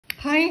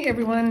Hi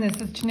everyone, this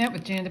is Jeanette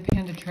with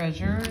Jandapanda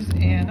Treasures,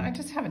 and I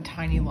just have a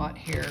tiny lot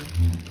here.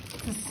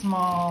 It's a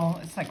small,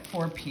 it's like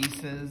 4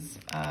 pieces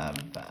of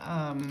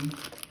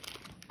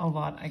a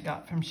lot I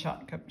got from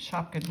Shop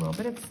Goodwill,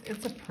 but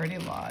it's a pretty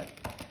lot.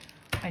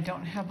 I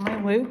don't have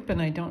my loop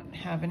and I don't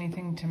have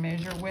anything to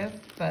measure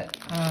with, but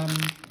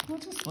we'll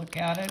just look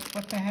at it.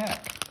 What the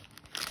heck?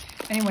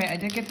 Anyway, I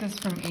did get this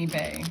from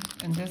eBay,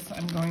 and this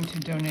I'm going to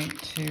donate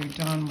to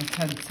Dawn with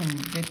Hudson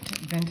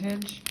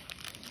Vintage.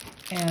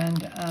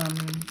 And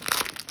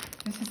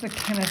this is a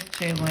Kenneth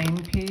J. Lane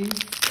piece.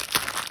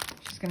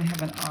 She's going to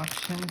have an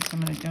auction, so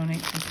I'm going to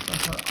donate this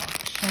for her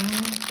auction.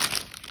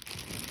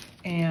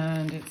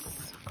 And it's,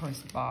 of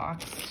course,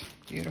 boxed.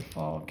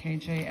 Beautiful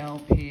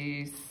KJL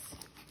piece.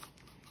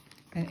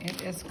 And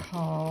it is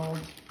called,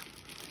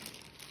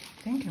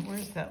 I think,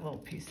 where's that little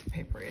piece of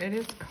paper? It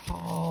is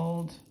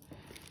called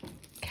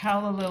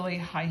Calla Lily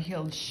High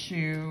Heeled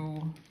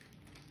Shoe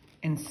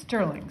in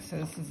sterling. So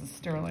this is a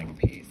sterling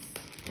piece.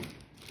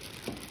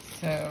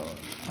 So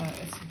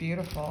it's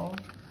beautiful,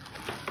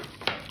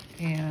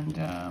 and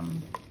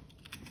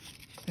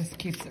this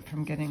keeps it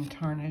from getting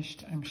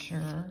tarnished, I'm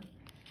sure.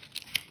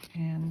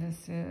 And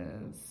this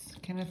is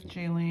Kenneth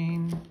J.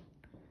 Lane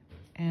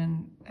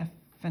and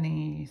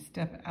Effany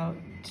Step Out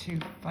to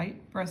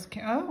Fight Breast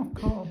Cancer. Oh,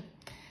 cool.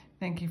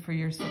 Thank you for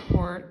your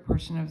support. A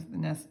portion of the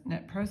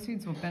net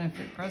proceeds will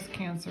benefit breast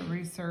cancer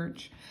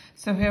research.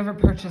 So whoever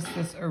purchased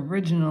this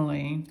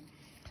originally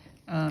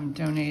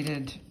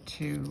donated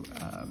to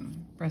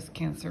breast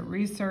cancer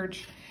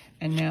research,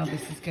 and now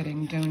this is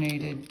getting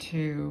donated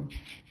to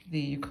the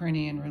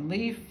Ukrainian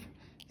relief.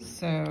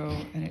 So,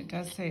 and it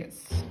does say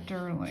it's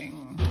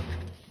sterling,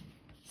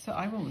 so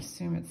I will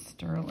assume it's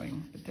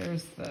sterling. But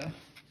there's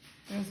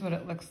what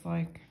it looks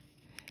like,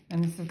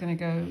 and this is going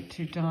to go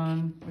to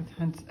Dawn with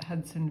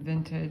Hudson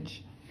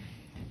Vintage.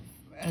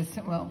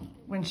 Well,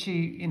 when she,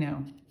 you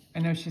know, I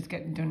know she's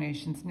getting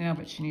donations now,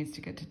 but she needs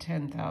to get to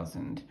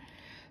 10,000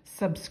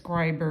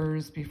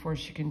 subscribers before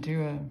she can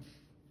do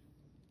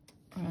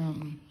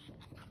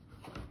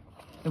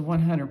the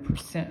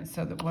 100%,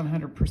 so that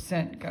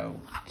 100% go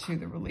to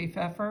the relief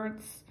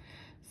efforts.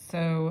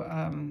 So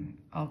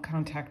I'll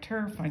contact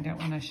her, find out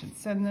when I should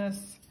send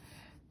this,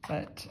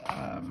 but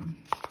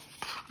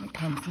it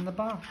comes in the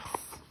box,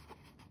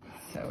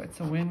 so it's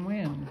a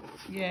win-win.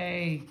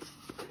 Yay.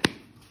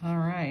 All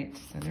right,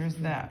 so there's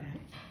that.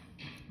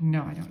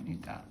 No, I don't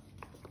need that.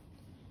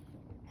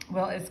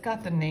 Well, it's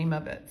got the name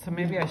of it, so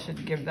maybe I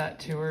should give that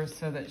to her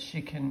so that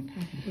she can...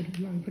 Put it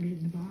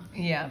in the box.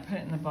 Yeah, put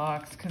it in the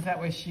box, because that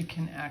way she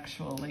can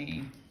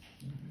actually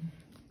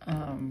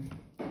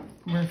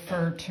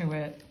refer to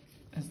it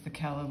as the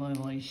Calla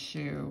Lily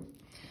shoe.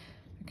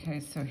 Okay,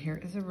 so here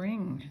is a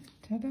ring.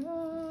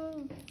 Ta-da!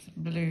 It's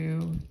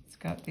blue. It's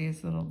got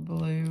these little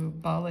blue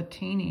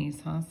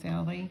ballatinis, huh,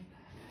 Sally?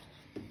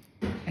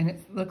 And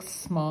it looks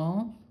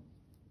small,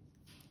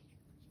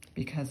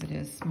 because it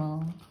is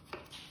small.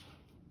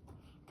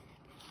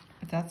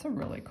 But that's a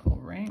really cool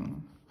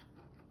ring.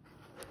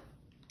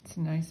 It's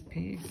a nice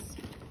piece.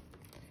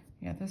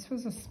 Yeah, this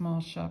was a small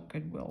Shop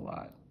Goodwill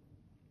lot.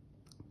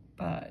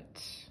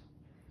 But,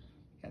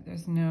 yeah,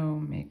 there's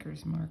no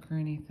maker's mark or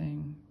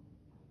anything.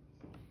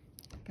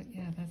 But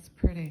yeah, that's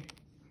pretty.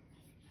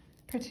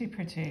 Pretty,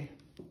 pretty.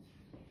 Do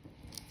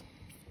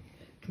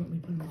you want me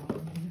to put them all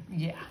together?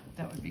 Yeah,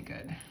 that would be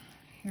good.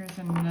 Here's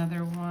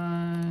another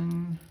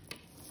one.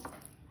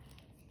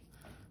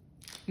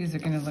 These are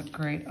gonna look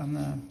great on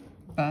the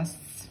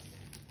busts.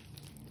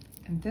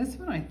 And this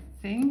one, I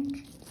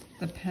think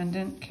the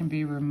pendant can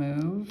be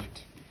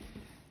removed.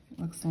 It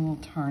looks a little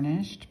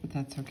tarnished, but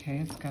that's okay.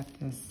 It's got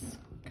this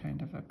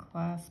kind of a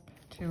clasp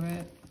to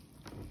it.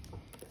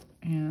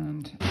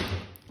 And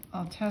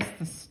I'll test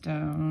the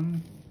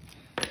stone,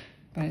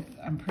 but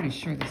I'm pretty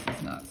sure this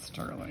is not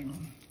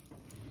sterling.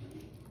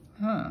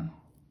 Huh.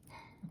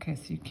 Okay,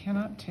 so you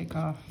cannot take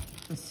off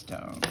the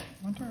stone.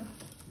 I wonder.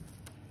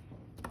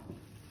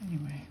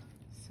 Anyway,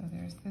 so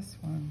there's this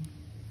one.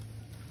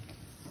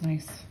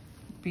 Nice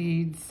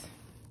beads.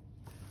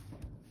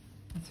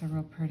 That's a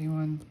real pretty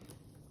one.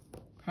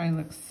 Probably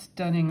looks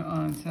stunning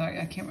on, so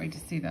I can't wait to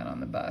see that on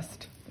the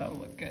bust. That'll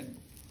look good.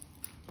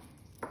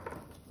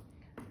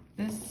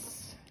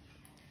 This.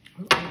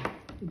 Uh-oh.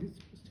 Is it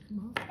supposed to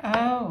come off?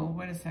 Oh,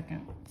 wait a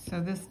second.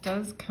 So this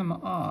does come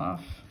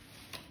off.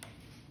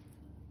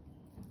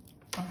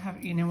 I'll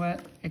have, you know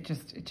what? It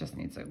just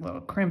needs a little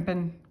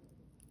crimping.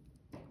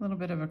 A little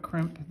bit of a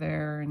crimp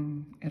there,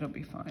 and it'll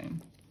be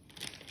fine.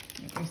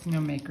 There's no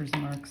maker's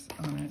marks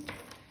on it.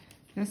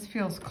 This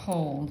feels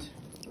cold.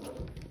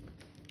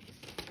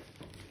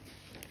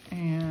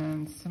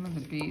 And some of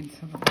the beads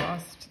have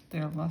lost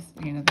their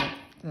luster, you know,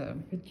 the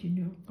But you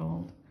know,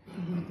 gold.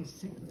 you need the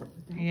cigarette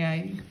with that. Yeah,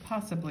 you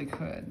possibly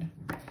could.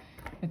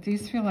 But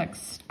these feel like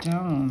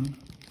stone.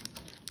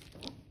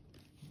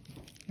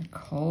 They're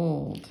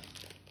cold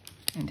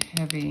and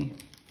heavy.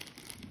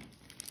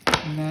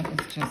 And that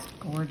is just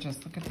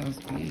gorgeous. Look at those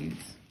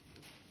beads.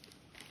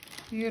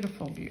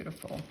 Beautiful,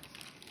 beautiful.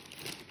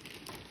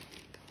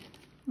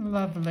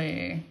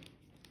 Lovely.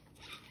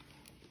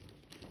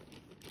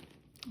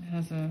 It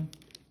has a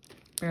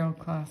barrel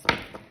clasp.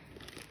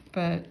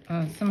 But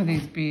some of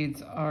these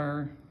beads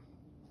are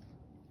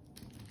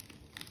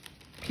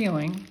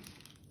peeling.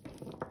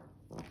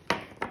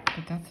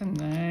 But that's a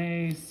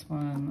nice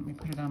one. Let me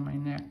put it on my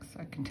neck so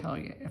I can tell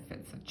you if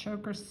it's a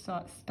choker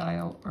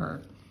style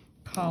or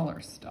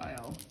collar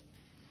style.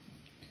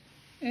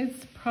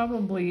 It's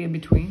probably in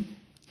between.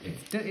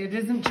 It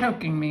isn't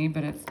choking me,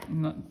 but it's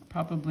not,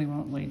 probably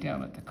won't lay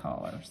down at the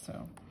collar.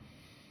 So,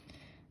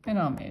 and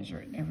I'll measure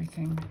it and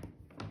everything.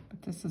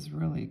 But this is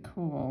really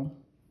cool.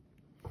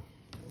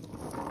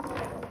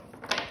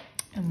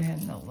 And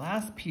then the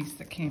last piece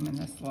that came in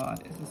this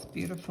lot is this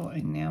beautiful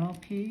enamel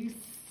piece.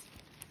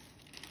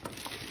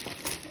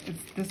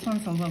 This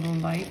one's a little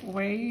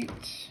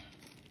lightweight.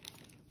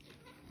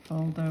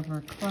 Fold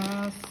over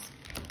clasp.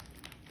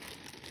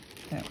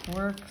 That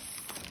works.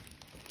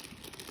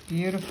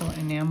 Beautiful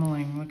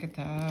enameling. Look at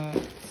that.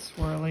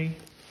 Swirly.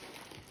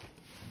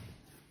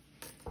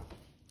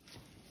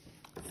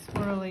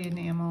 Swirly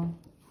enamel.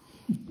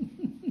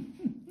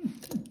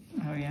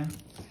 Oh yeah.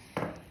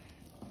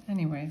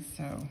 Anyway,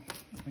 so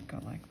it would go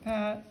like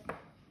that.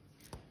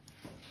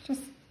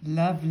 Just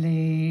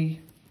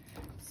lovely.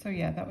 So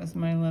yeah, that was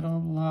my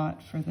little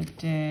lot for the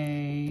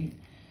day.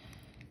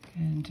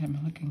 And I'm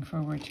looking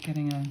forward to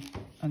getting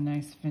a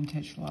nice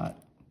vintage lot,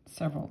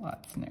 several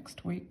lots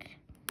next week.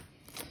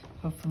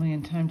 Hopefully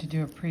in time to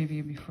do a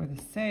preview before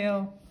the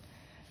sale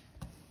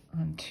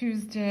on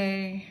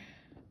Tuesday.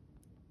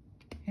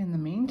 In the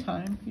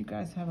meantime, you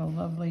guys have a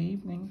lovely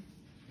evening.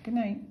 Good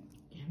night.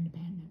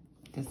 Jandapanda.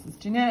 This is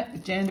Jeanette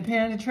with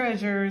Jandapanda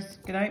Treasures.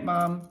 Good night,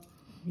 Mom.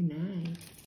 Good night.